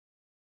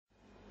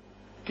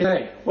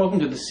G'day, welcome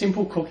to the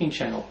Simple Cooking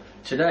channel.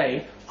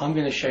 Today I'm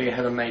going to show you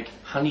how to make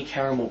honey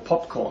caramel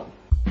popcorn.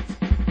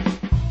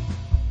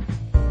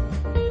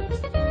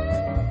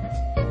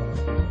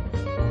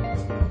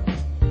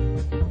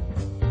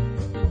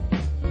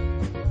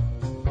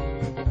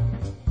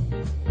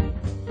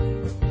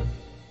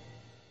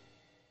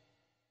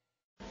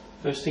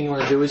 First thing you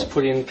want to do is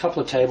put in a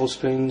couple of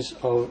tablespoons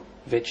of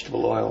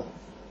vegetable oil.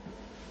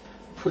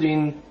 Put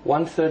in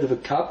 1/3 of a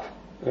cup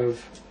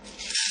of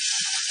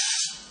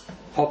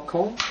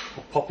popcorn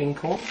or popping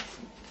corn.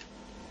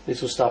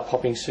 This will start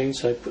popping soon,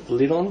 so put the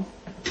lid on.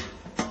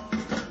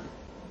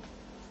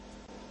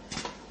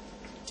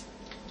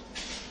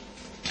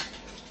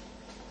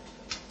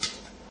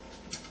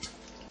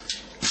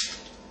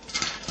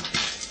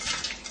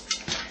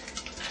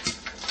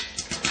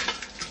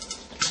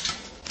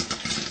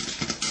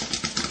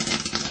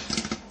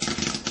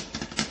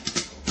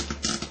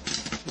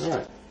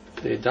 Alright,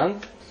 they're done.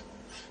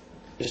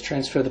 Just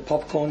transfer the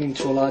popcorn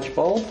into a large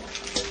bowl.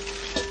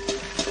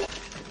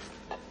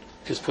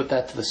 Just put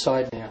that to the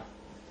side now.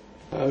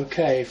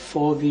 Okay,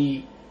 for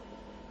the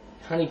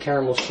honey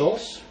caramel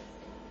sauce,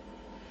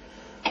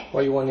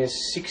 what you want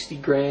is 60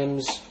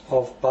 grams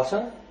of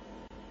butter.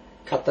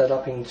 Cut that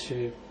up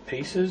into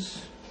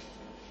pieces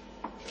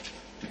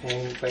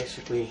and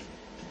basically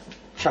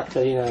chuck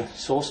that in a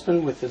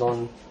saucepan with it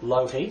on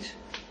low heat.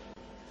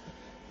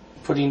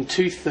 Put in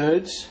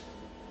 2/3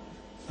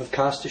 of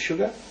caster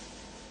sugar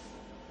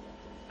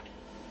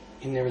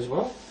in there as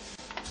well.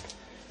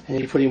 And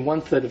you put in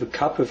 1/3 of a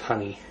cup of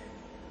honey.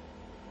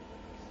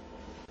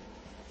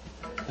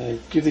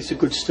 Give this a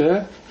good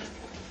stir.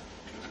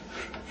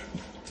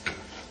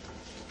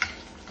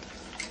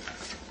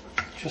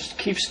 Just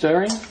keep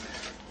stirring,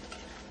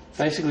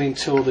 basically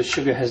until the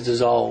sugar has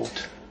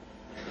dissolved,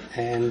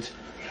 and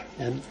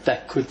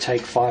that could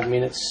take 5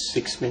 minutes,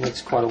 6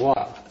 minutes, quite a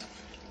while.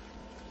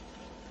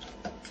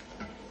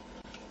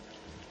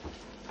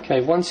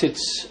 Okay, once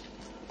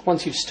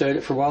you've stirred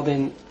it for a while,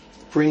 then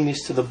bring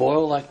this to the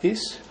boil like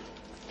this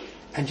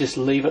and just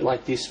leave it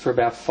like this for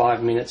about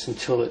 5 minutes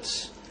until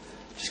just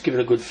give it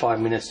a good 5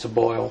 minutes to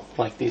boil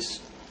like this.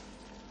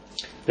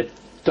 But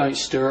don't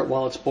stir it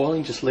while it's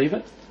boiling, just leave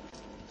it.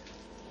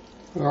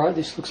 Alright,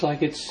 this looks like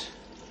this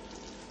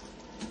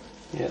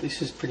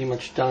is pretty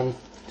much done.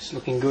 It's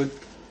looking good.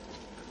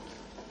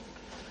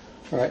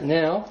 Alright,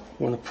 now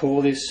I want to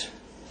pour this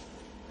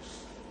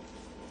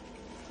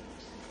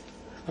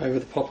over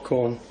the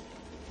popcorn.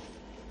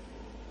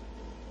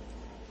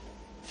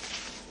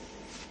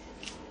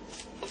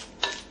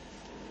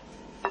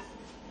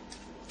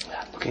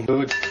 Looking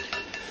good.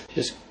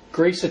 Just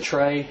grease a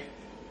tray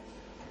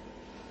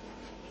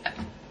and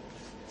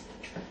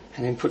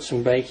then put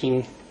some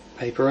baking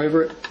paper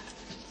over it,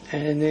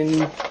 and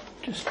then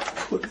just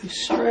put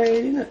this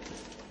straight in it.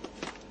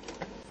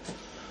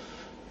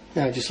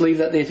 Now just leave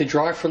that there to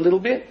dry for a little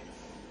bit.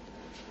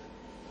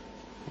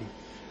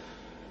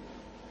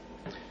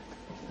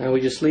 Now we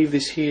just leave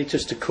this here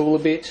just to cool a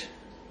bit,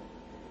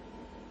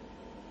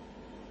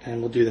 and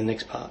we'll do the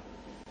next part.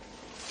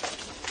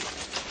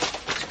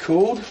 It's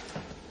cooled,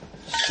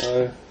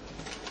 so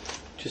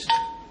just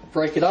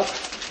break it up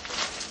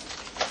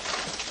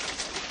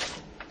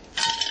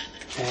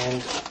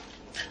and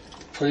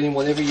put it in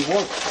whatever you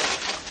want.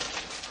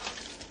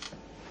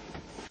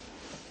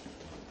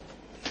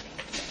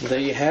 And there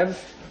you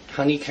have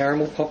honey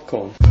caramel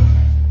popcorn.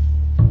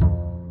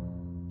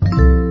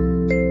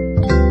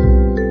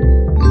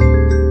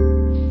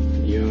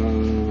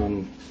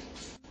 Yum.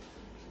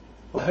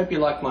 Well, I hope you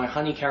like my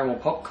honey caramel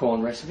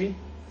popcorn recipe.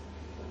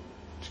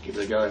 Let's give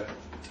it a go.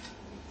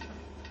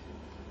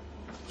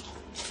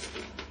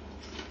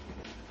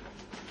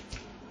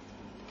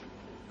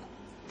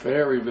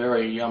 Very,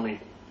 very yummy.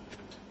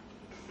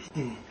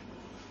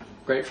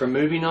 Great for a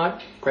movie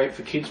night, great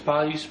for kids'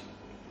 parties,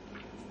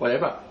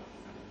 whatever.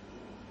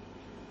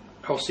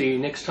 I'll see you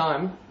next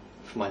time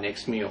for my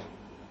next meal.